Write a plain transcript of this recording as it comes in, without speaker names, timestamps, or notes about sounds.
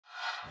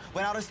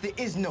Without us, there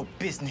is no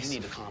business. You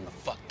need to calm the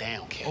fuck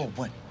down, kid. Oh,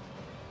 what?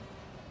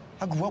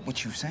 I grew up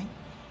with you, Saint.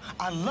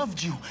 I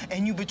loved you,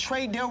 and you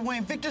betrayed Delroy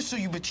and Victor, so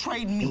you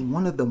betrayed me. In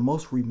one of the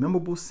most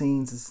memorable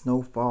scenes in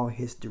Snowfall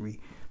history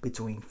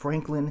between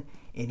Franklin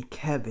and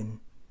Kevin,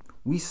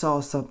 we saw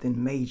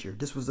something major.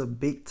 This was a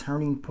big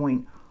turning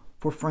point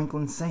for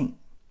Franklin Saint.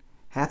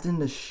 Having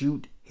to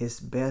shoot his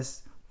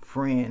best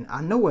friend.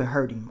 I know it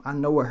hurt him.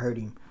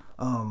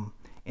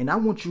 And I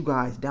want you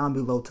guys down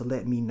below to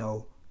let me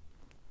know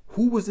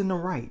who was in the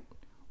right.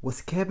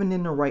 Was Kevin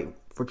in the right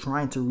for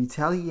trying to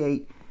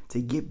retaliate to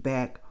get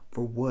back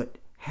for what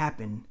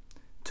happened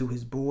to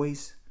his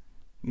boys?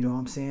 You know what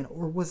I'm saying?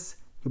 Or was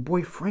your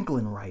boy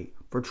Franklin right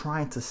for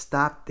trying to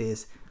stop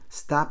this,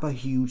 stop a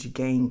huge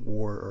gang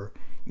war, or,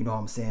 you know what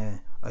I'm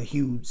saying, a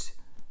huge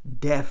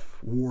death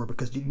war?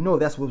 Because you know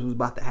that's what was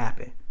about to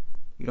happen.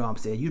 You know what I'm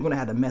saying? You're going to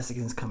have the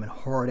Mexicans coming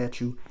hard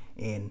at you,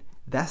 and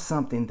that's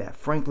something that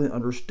Franklin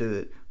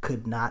understood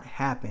could not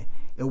happen.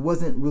 It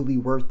wasn't really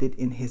worth it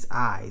in his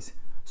eyes.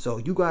 So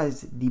you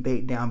guys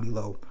debate down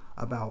below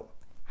about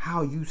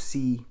how you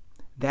see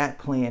that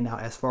playing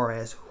out as far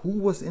as who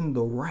was in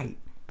the right.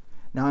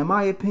 Now, in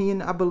my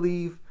opinion, I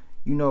believe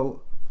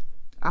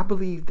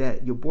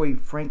that your boy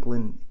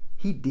Franklin,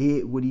 he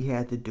did what he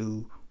had to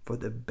do for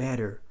the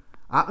better.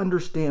 I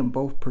understand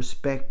both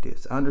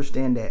perspectives. I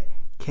understand that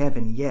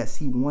Kevin, yes,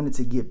 he wanted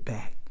to get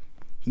back.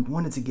 He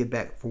wanted to get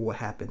back for what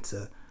happened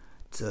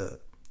to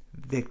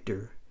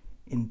Victor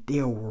and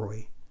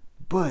Delroy.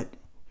 But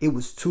it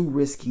was too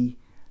risky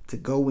to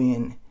go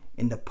in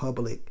the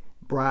public,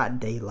 broad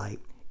daylight.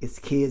 It's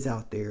kids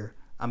out there.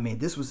 I mean,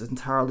 this was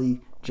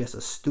entirely just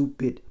a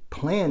stupid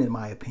plan, in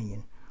my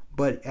opinion.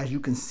 But as you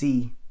can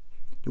see,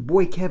 your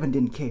boy Kevin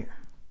didn't care.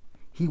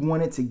 He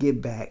wanted to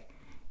get back,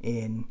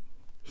 and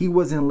he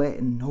wasn't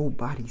letting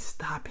nobody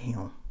stop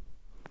him.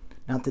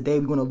 Now today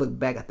we're going to look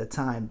back at the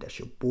time that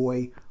your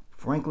boy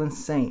Franklin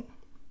Saint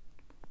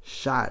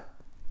shot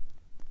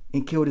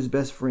and killed his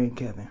best friend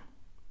Kevin.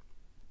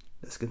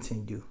 Let's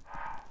continue.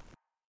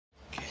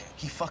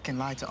 He fucking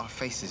lied to our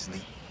faces,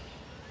 Lee.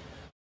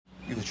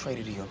 You a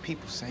traitor to your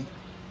people, Saint,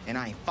 and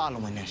I ain't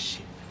following that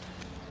shit.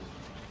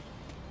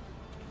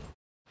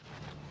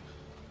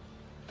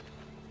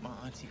 My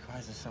auntie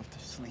cries herself to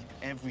sleep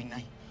every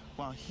night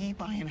while he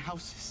buying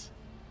houses.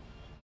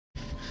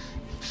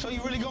 So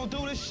you really gonna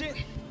do this shit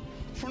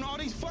in front of all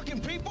these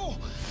fucking people?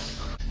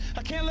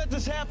 I can't let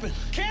this happen.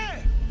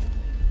 Can't!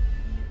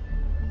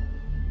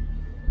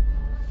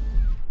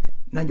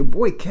 Now your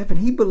boy Kevin,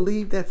 he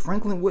believed that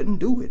Franklin wouldn't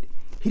do it.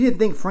 He didn't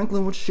think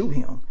Franklin would shoot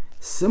him.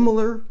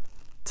 Similar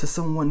to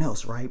someone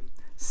else, right?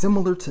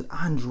 Similar to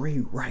Andre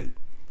Wright.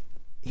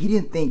 He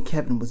didn't think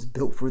Kevin was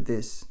built for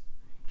this.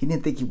 He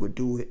didn't think he would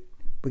do it.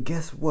 But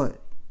guess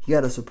what? He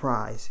got a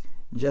surprise,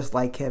 just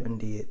like Kevin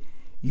did.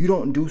 You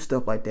don't do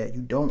stuff like that.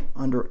 You don't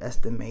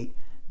underestimate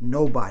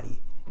nobody.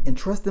 And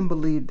trust and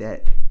believe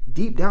that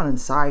deep down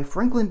inside,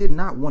 Franklin did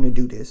not want to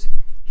do this.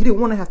 He didn't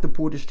want to have to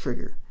pull this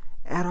trigger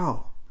at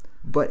all.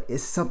 But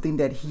it's something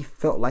that he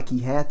felt like he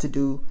had to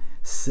do,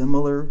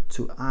 similar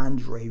to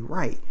Andre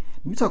Wright.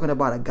 You're talking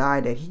about a guy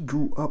that he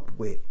grew up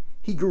with.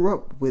 He grew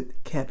up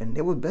with Kevin.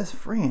 They were best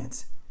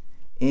friends.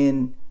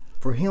 And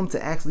for him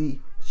to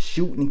actually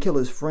shoot and kill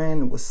his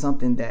friend was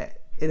something that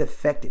it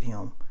affected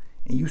him.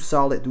 And you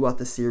saw it throughout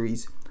the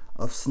series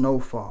of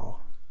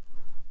Snowfall.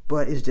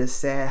 But it's just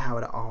sad how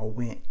it all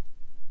went.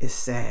 It's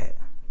sad.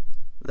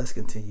 Let's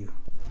continue.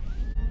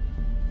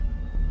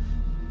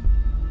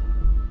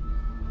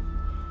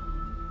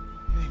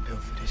 You ain't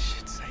built for this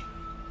shit, Saint.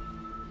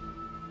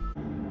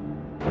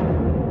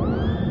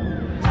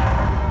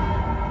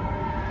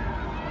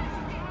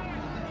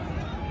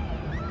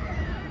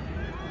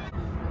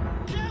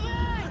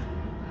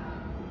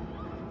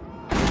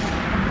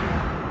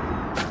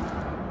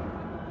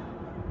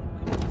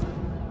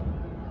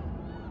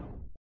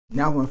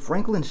 Now, when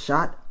Franklin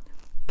shot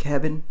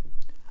Kevin,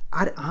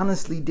 I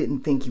honestly didn't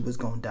think he was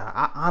going to die.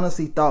 I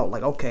honestly thought,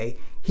 like, okay,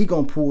 he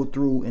going to pull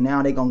through, and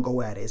now they going to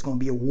go at it. It's going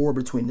to be a war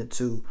between the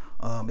two.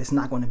 It's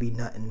not going to be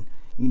nothing,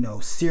 you know,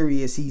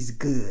 serious. He's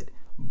good.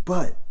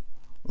 But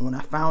when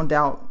I found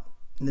out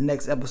in the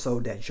next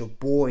episode that your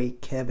boy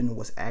Kevin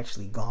was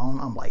actually gone,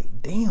 I'm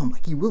like, damn,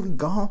 like, he really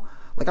gone?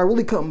 Like, I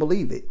really couldn't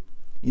believe it.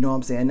 You know what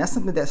I'm saying? That's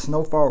something that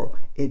Snowfall,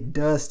 it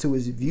does to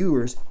his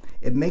viewers.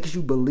 It makes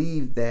you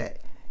believe that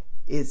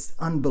it's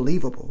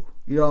unbelievable.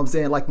 You know what I'm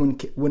saying? Like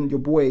when your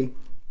boy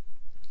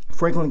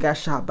Franklin got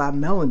shot by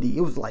Melody,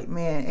 it was like,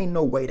 man, ain't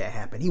no way that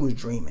happened. He was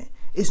dreaming.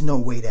 It's no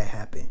way that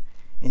happened.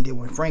 And then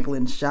when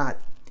Franklin shot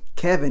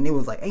Kevin, it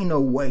was like, ain't no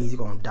way he's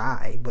gonna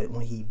die. But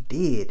when he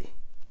did,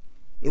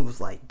 it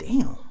was like,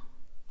 damn.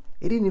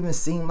 It didn't even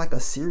seem like a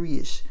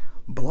serious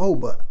blow,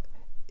 but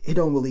it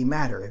don't really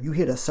matter. If you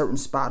hit a certain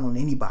spot on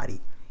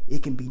anybody,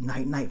 it can be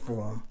night-night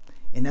for them.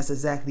 And that's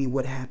exactly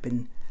what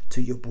happened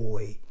to your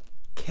boy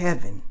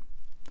Kevin.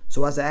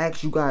 So as I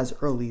asked you guys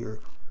earlier,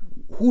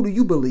 who do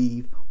you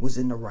believe was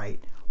in the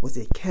right? Was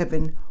it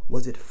Kevin?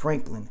 Was it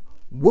Franklin?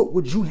 What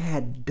would you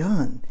have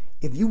done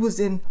if you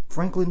was in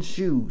Franklin's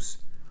shoes?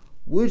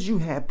 Would you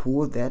have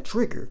pulled that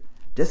trigger?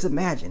 Just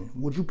imagine,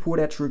 would you pull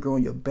that trigger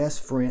on your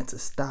best friend to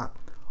stop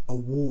a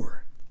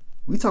war?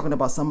 We talking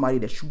about somebody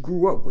that you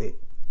grew up with.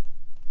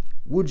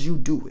 Would you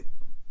do it?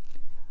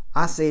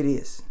 I say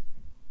this,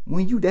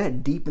 when you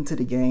that deep into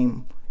the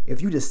game,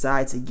 if you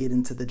decide to get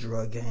into the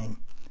drug game,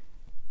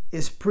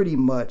 it's pretty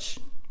much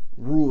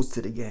rules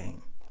to the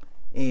game.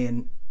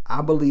 And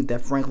I believe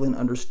that Franklin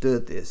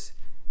understood this.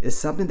 It's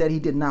something that he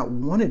did not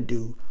want to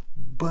do,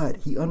 but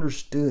he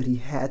understood he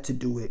had to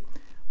do it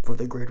for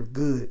the greater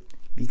good.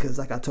 Because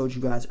like I told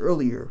you guys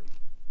earlier,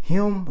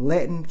 him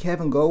letting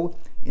Kevin go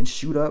and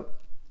shoot up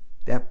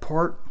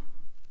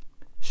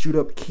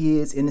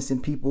kids,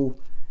 innocent people,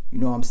 you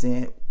know what I'm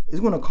saying, it's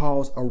going to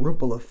cause a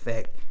ripple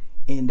effect.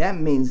 And that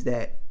means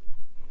that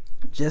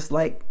just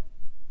like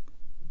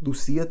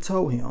Lucia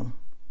told him,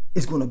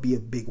 it's going to be a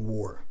big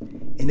war.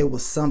 And it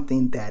was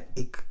something that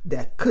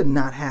could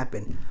not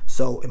happen.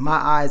 So in my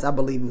eyes, I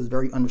believe it was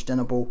very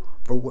understandable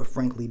for what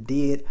Franklin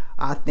did.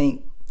 I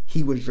think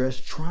he was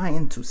just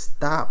trying to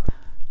stop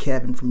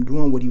Kevin from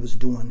doing what he was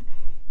doing.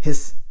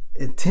 His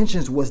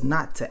intentions was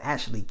not to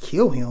actually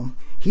kill him.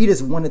 He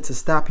just wanted to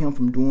stop him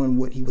from doing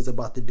what he was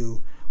about to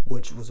do,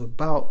 which was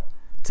about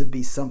to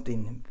be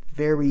something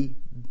very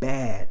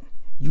bad.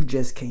 You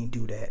just can't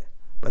do that.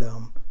 But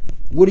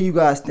what do you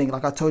guys think?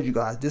 Like I told you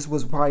guys, this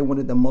was probably one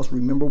of the most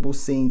memorable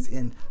scenes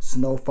in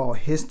Snowfall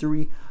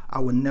history. I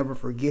will never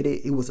forget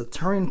it. It was a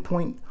turning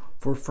point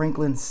for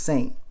Franklin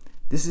Saint.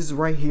 This is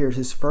right here,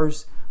 his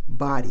first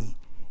body.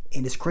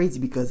 And it's crazy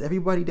because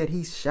everybody that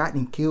he shot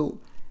and killed,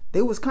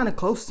 they was kind of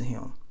close to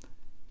him.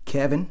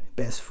 Kevin,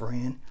 best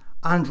friend.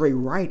 Andre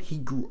Wright, he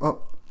grew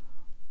up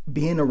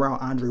being around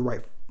Andre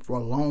Wright for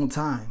a long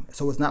time.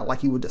 So it's not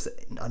like he was just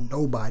a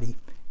nobody.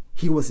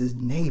 He was his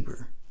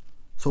neighbor.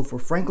 So for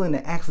Franklin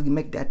to actually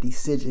make that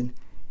decision,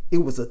 it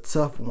was a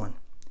tough one.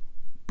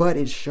 But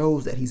it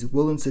shows that he's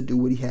willing to do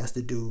what he has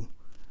to do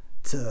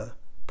to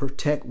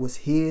protect what's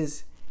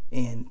his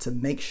and to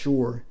make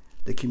sure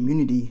the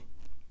community,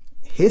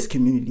 his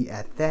community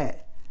at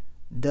that,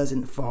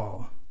 doesn't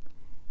fall.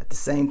 At the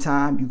same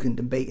time, you can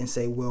debate and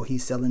say, well,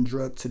 he's selling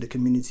drugs to the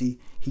community.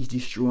 He's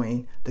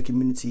destroying the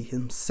community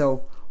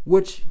himself,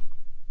 which,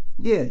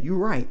 yeah, you're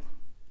right.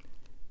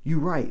 You're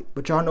right.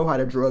 But y'all know how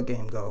the drug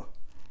game go.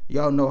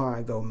 Y'all know how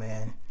it go,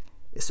 man.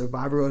 It's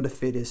survival of the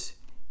fittest.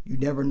 You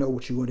never know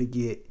what you're going to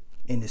get,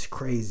 and it's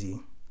crazy.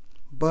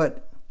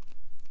 But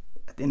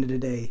at the end of the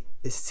day,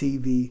 it's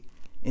TV,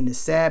 and it's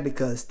sad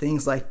because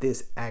things like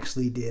this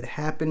actually did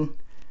happen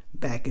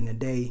back in the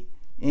day,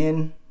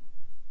 and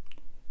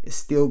it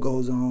still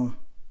goes on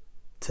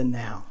to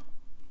now.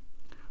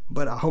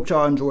 But I hope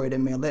y'all enjoyed it,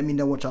 man. Let me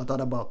know what y'all thought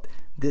about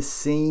this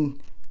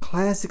scene.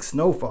 Classic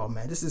Snowfall,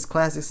 man. This is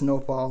classic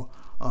Snowfall.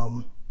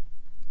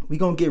 We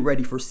gonna get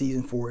ready for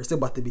season 4. It's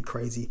about to be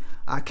crazy.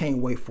 I can't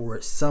wait for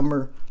it.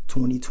 Summer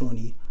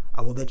 2020.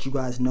 I will let you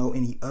guys know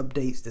any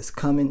updates that's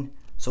coming,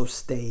 so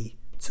stay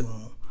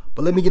tuned.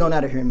 But let me get on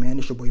out of here, man.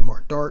 It's your boy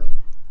Mark Dark.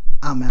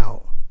 I'm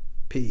out.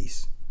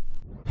 Peace.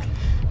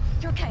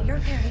 You're okay. You're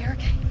okay. You're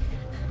okay.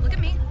 Look at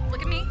me.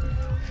 Look at me.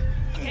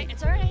 Okay,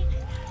 it's all right.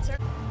 It's all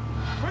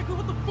right. Franklin,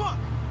 what the fuck?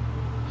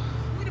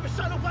 We never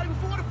shot nobody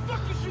before. What the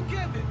fuck you